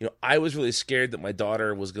 I was really scared that my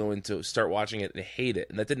daughter was going to start watching it and hate it.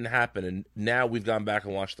 And that didn't happen. And now we've gone back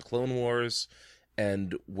and watched the Clone Wars,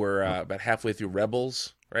 and we're about halfway through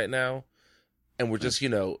Rebels right now. And we're just,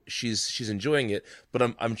 she's enjoying it, but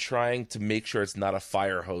I'm trying to make sure it's not a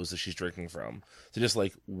fire hose that she's drinking from. So just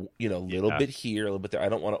like, a little bit here, a little bit there. I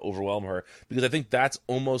don't want to overwhelm her, because I think that's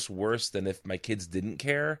almost worse than if my kids didn't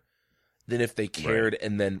care, than if they cared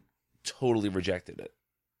and then totally rejected it.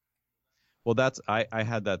 Well, I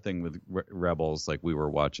had that thing with Rebels. Like we were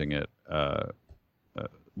watching it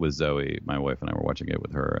with Zoe, my wife, and I were watching it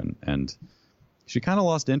with her, and she kind of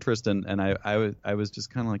lost interest, and I was just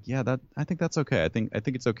kind of like, yeah, I think that's okay. I think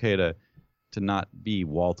it's okay to not be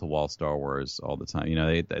wall to wall Star Wars all the time. You know,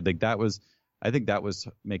 I think that was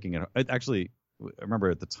making it. Actually, I remember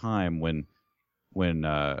at the time when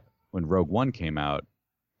Rogue One came out,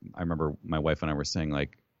 I remember my wife and I were saying,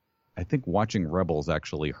 like, I think watching Rebels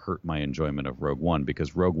actually hurt my enjoyment of Rogue One,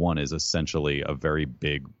 because Rogue One is essentially a very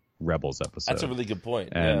big Rebels episode. That's a really good point.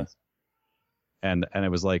 And it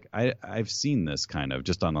was like, I've seen this kind of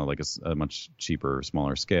just on a much cheaper,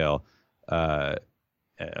 smaller scale. A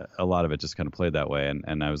lot of it just kind of played that way,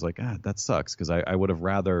 and I was like, that sucks, because I would have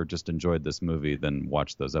rather just enjoyed this movie than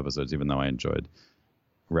watched those episodes, even though I enjoyed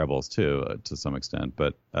Rebels too, to some extent.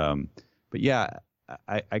 But yeah,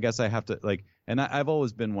 I guess I have to, like, and I've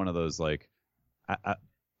always been one of those, like,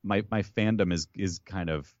 my fandom is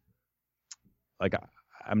kind of like,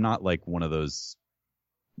 I'm not like one of those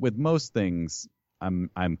with most things.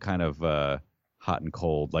 I'm kind of hot and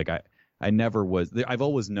cold. Like I never was. I've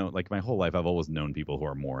always known, like my whole life, I've always known people who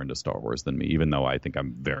are more into Star Wars than me, even though I think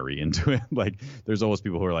I'm very into it. Like there's always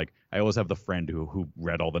people who are like, I always have the friend who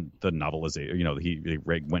read all the novelization. You know, he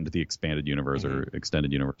went to the expanded universe or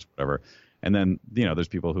extended universe, whatever. And then, you know, there's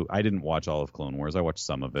people who, I didn't watch all of Clone Wars. I watched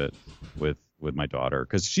some of it with my daughter,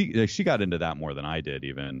 because she got into that more than I did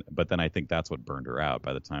even. But then I think that's what burned her out.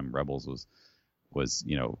 By the time Rebels was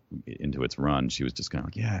you know, into its run, she was just kind of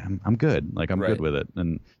like, yeah, I'm good. Like I'm Right. good with it,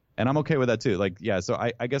 and I'm okay with that too. Like, yeah. So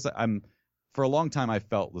I guess for a long time I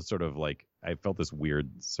felt this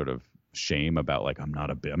weird sort of shame about, like, I'm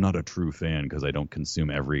not a true fan because I don't consume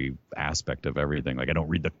every aspect of everything. Like I don't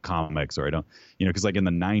read the comics, or I don't, you know, because like in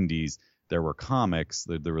the 90s there were comics,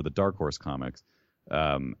 there were the Dark Horse comics,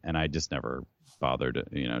 and I just never bothered,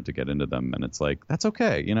 you know, to get into them. And it's like, that's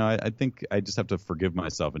okay. You know, I think I just have to forgive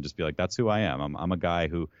myself and just be like, that's who I am. I'm a guy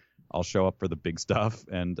who, I'll show up for the big stuff,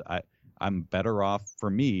 and I'm better off, for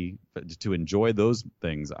me, to enjoy those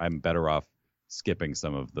things. I'm better off skipping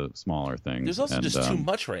some of the smaller things. There's also just too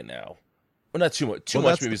much right now. Well, not too much. Too Well,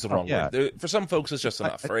 much maybe is the wrong yeah. word. For some folks, it's just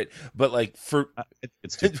enough, right? But like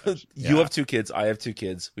It's too much. you Yeah. have 2 kids, I have 2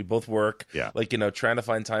 kids. We both work. Yeah. Like, you know, trying to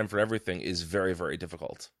find time for everything is very, very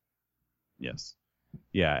difficult. Yes.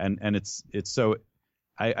 Yeah, and it's so,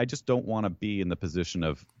 I just don't want to be in the position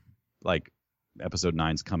of, like, episode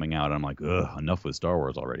 9's coming out and I'm like, ugh, enough with Star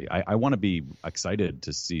Wars already. I want to be excited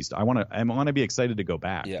to see. I want to be excited to go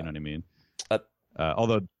back. Yeah. You know what I mean?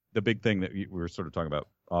 Although the big thing that we were sort of talking about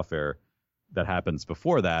off air that happens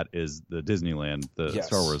before that is the Disneyland, the Yes.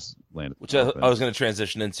 Star Wars land, Which I was going to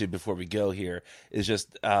transition into before we go here, is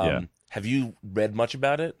just, have you read much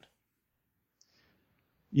about it?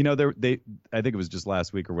 You know, I think it was just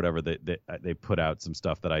last week or whatever, they put out some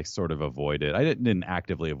stuff that I sort of avoided. I didn't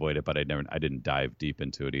actively avoid it, but I didn't dive deep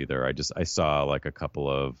into it either. I saw like a couple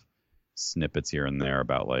of snippets here and there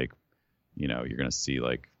about, like, you know, you're going to see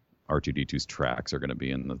like R2D2's tracks are going to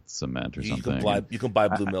be in the cement or something. You can buy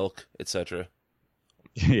blue milk, etc.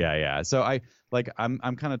 Yeah. So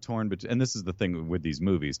I'm kind of torn between, and this is the thing with these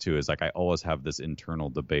movies too, is like I always have this internal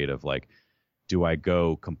debate of, like, do I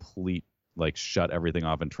go complete, like, shut everything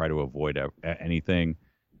off and try to avoid anything?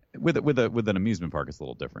 With an amusement park, it's a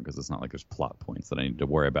little different because it's not like there's plot points that I need to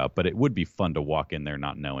worry about. But it would be fun to walk in there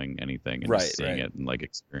not knowing anything and just seeing it and, like,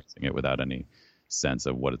 experiencing it without any sense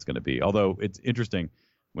of what it's going to be. Although it's interesting,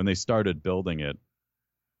 when they started building it,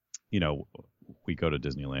 you know, we go to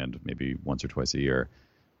Disneyland maybe once or twice a year,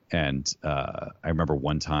 and I remember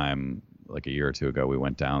one time, like a year or two ago, we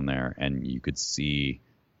went down there and you could see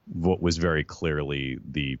what was very clearly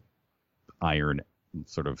the iron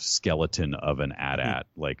sort of skeleton of an AT-AT,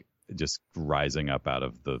 like, just rising up out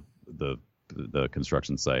of the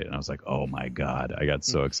construction site. And I was like, oh my God, I got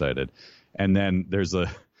so excited. And then there's the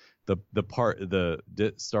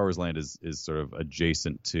Star Wars Land is sort of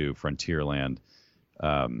adjacent to Frontierland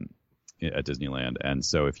at Disneyland. And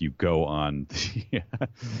so if you go on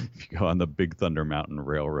the Big Thunder Mountain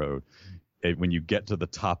Railroad, when you get to the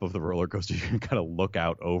top of the roller coaster, you can kind of look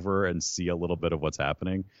out over and see a little bit of what's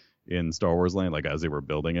happening in Star Wars Land, like as they were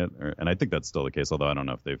building it. And I think that's still the case, although I don't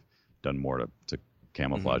know if they've done more to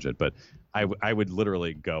camouflage it. But I would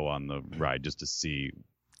literally go on the ride just to see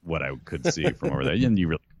what I could see from over there. And you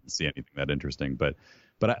really couldn't see anything that interesting. But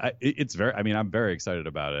it's very, I mean, I'm very excited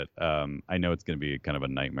about it. I know it's going to be kind of a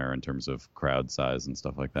nightmare in terms of crowd size and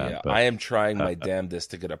stuff like that. Yeah, but I am trying my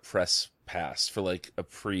damnedest to get a press pass for, like, a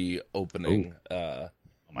pre-opening. oh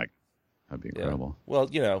my, that'd be incredible. Well,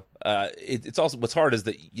 it's also what's hard is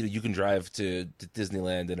that you can drive to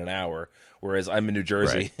Disneyland in an hour, whereas I'm in New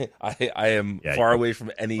Jersey. Right. I am far away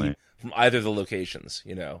from from either of the locations.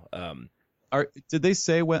 Did they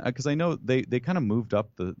say when? Because I know they kind of moved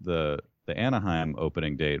up the Anaheim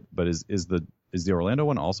opening date, but is the Orlando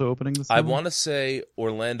one also opening this summer? I want to say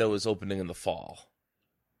Orlando is opening in the fall.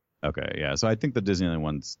 Okay, yeah. So I think the Disneyland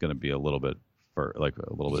one's going to be a little bit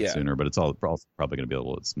sooner, but it's all probably going to be a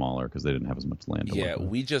little bit smaller because they didn't have as much land. Yeah,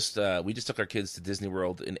 we just took our kids to Disney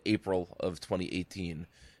World in April of 2018,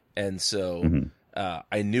 and so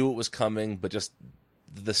I knew it was coming, but just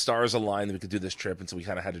the stars aligned that we could do this trip, and so we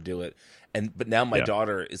kind of had to do it. But now my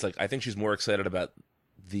daughter is like, I think she's more excited about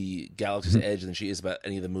the Galaxy's Edge than she is about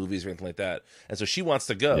any of the movies or anything like that, and so she wants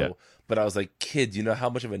to go. But I was like, kid, you know how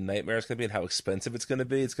much of a nightmare it's going to be and how expensive it's going to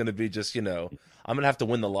be? It's going to be just, I'm going to have to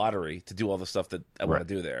win the lottery to do all the stuff that I want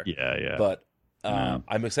to do there. Yeah. But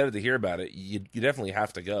I'm excited to hear about it. You definitely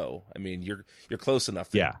have to go. I mean, you're close enough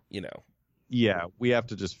to, Yeah, we have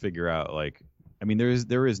to just figure out,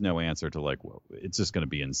 there is no answer to, it's just going to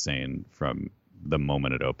be insane from the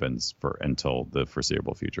moment it opens until the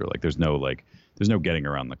foreseeable future. There's no getting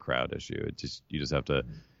around the crowd issue. You just have to,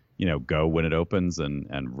 go when it opens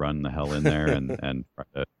and run the hell in there and try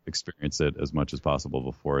to experience it as much as possible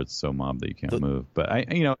before it's so mobbed that you can't move. But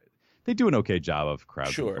they do an okay job of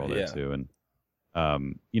crowd control there too.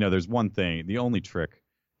 And there's one thing. The only trick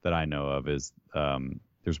that I know of is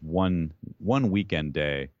there's one weekend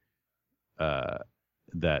day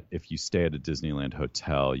that if you stay at a Disneyland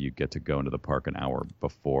hotel, you get to go into the park an hour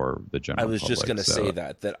before the general public. I was just going to say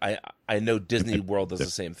that I know Disney World does the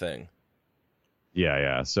same thing.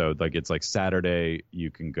 Yeah. So it's like Saturday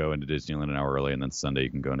you can go into Disneyland an hour early, and then Sunday you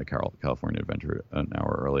can go into California Adventure an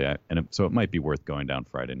hour early. So it might be worth going down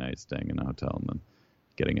Friday night, staying in a hotel, and then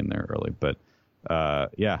getting in there early. But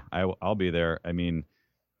I'll be there. I mean,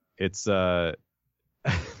 it's I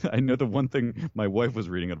know the one thing, my wife was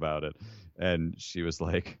reading about it, and she was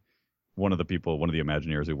like, one of the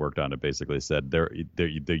Imagineers who worked on it basically said, there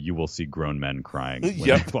you will see grown men crying when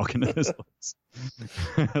you walk into this place.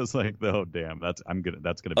 I was like, oh damn, that's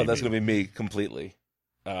gonna be me completely.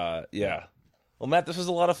 Yeah. Well, Matt, this was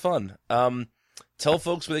a lot of fun. Tell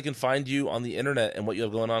folks where they can find you on the internet and what you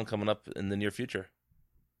have going on coming up in the near future.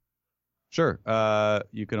 Sure.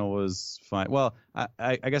 You can always find. Well,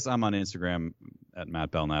 I guess I'm on Instagram at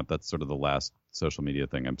Matt Belknap. That's sort of the last social media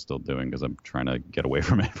thing I'm still doing because I'm trying to get away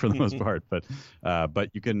from it for the most part. But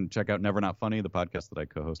you can check out Never Not Funny, the podcast that I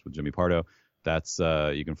co-host with Jimmy Pardo. That's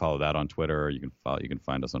you can follow that on Twitter. You can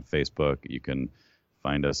find us on Facebook. You can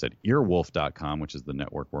find us at earwolf.com, which is the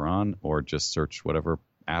network we're on, or just search whatever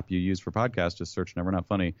app you use for podcasts. Just search Never Not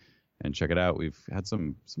Funny and check it out. We've had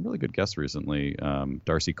some really good guests recently.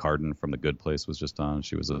 Darcy Carden from The Good Place was just on.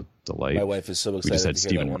 She was a delight. My wife is so excited to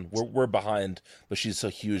hear that one. We're behind, but she's a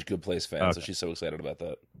huge Good Place fan, so she's so excited about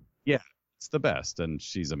that. Yeah, it's the best, and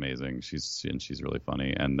she's amazing. She's really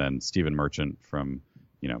funny. And then Stephen Merchant from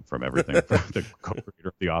everything, from the co-creator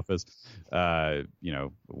of The Office,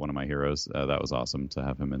 one of my heroes. That was awesome to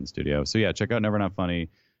have him in the studio. So yeah, check out Never Not Funny.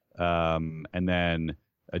 And then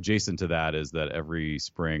adjacent to that is that every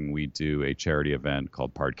spring we do a charity event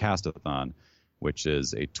called Pardcastathon, which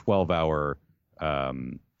is a 12-hour.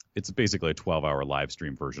 It's basically a 12-hour live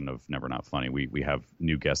stream version of Never Not Funny. We have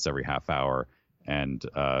new guests every half hour, and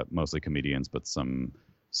mostly comedians, but some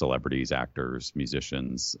celebrities, actors,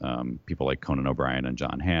 musicians, people like Conan O'Brien and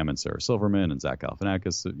John Hamm and Sarah Silverman and Zach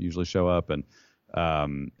Galifianakis usually show up, and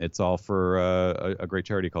it's all for a great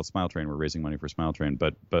charity called Smile Train. We're raising money for Smile Train,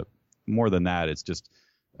 but more than that, it's just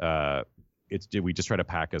we just try to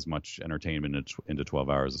pack as much entertainment into 12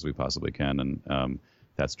 hours as we possibly can, and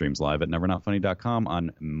that streams live at nevernotfunny.com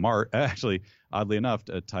on actually, oddly enough,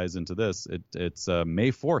 it ties into this. It's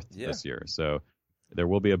May 4th this year, so there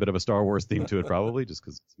will be a bit of a Star Wars theme to it probably, just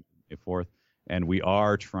because it's May 4th. And we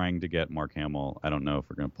are trying to get Mark Hamill. I don't know if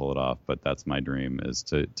we're going to pull it off, but that's my dream, is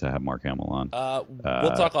to have Mark Hamill on.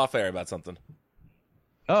 We'll talk off air about something.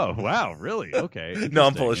 Oh wow, really? Okay. No,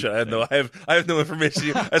 I'm full of shit. I have no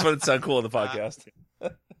information. I just wanted to sound cool on the podcast.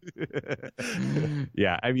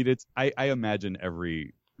 Yeah, I mean, I imagine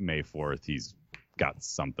every May 4th he's got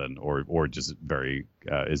something, or just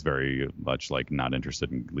is very much like not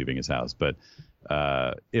interested in leaving his house. But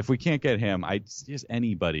if we can't get him, just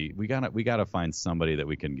anybody. We gotta find somebody that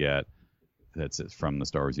we can get that's from the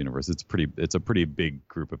Star Wars universe. It's a pretty big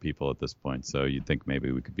group of people at this point. So you'd think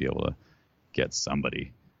maybe we could be able to get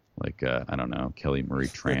somebody like I don't know, Kelly Marie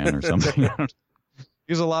Tran or something.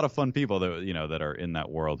 There's a lot of fun people that that are in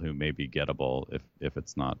that world who may be gettable if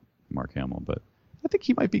it's not Mark Hamill. But I think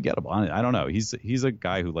he might be gettable. I don't know. He's a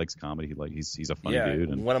guy who likes comedy. He's a funny dude.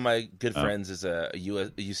 And one of my good friends is a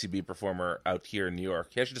UCB performer out here in New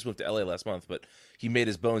York. He actually just moved to LA last month, but he made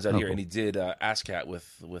his bones out here, cool. And he did ASCAT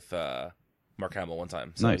with Mark Hamill one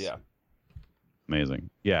time. So, nice. Yeah. Amazing.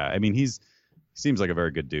 Yeah, I mean, he seems like a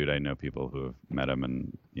very good dude. I know people who have met him,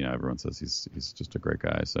 and everyone says he's just a great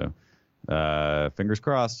guy. So fingers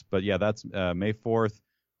crossed. But yeah, that's May 4th,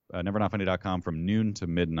 nevernotfunny.com from noon to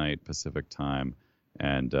midnight Pacific time.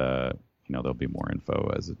 And there'll be more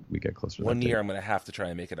info as we get closer to that One year date. I'm going to have to try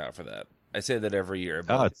and make it out for that. I say that every year.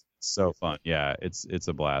 But... Oh, it's so fun. Yeah, it's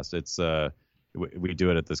a blast. It's we do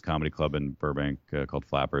it at this comedy club in Burbank called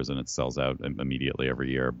Flappers, and it sells out immediately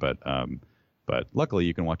every year. But luckily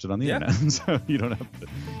you can watch it on the internet, so you don't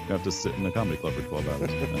have to sit in the comedy club for 12 hours.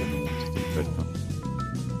 Just great fun.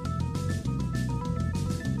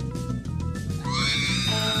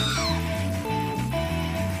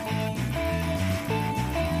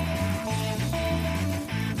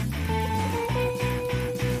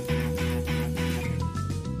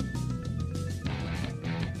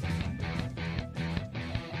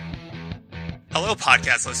 Hello,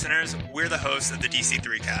 podcast listeners. We're the hosts of the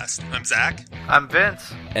DC3 Cast. I'm Zach. I'm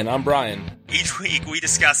Vince. And I'm Brian. Each week, we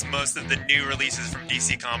discuss most of the new releases from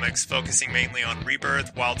DC Comics, focusing mainly on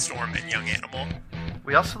Rebirth, Wildstorm, and Young Animal.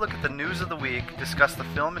 We also look at the news of the week, discuss the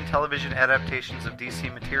film and television adaptations of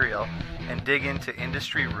DC material, and dig into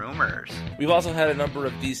industry rumors. We've also had a number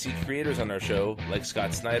of DC creators on our show, like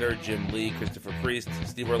Scott Snyder, Jim Lee, Christopher Priest,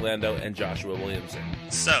 Steve Orlando, and Joshua Williamson.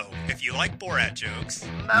 So, if you like Borat jokes,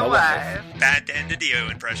 my wife, bad Dan DiDio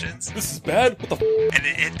impressions, this is bad? What the and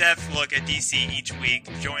an in-depth look at DC each week,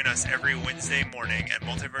 join us every Wednesday morning at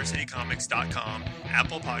multiversitycomics.com,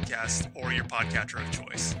 Apple Podcasts, or your podcatcher of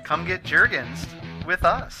choice. Come get Jurgens with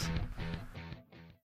us.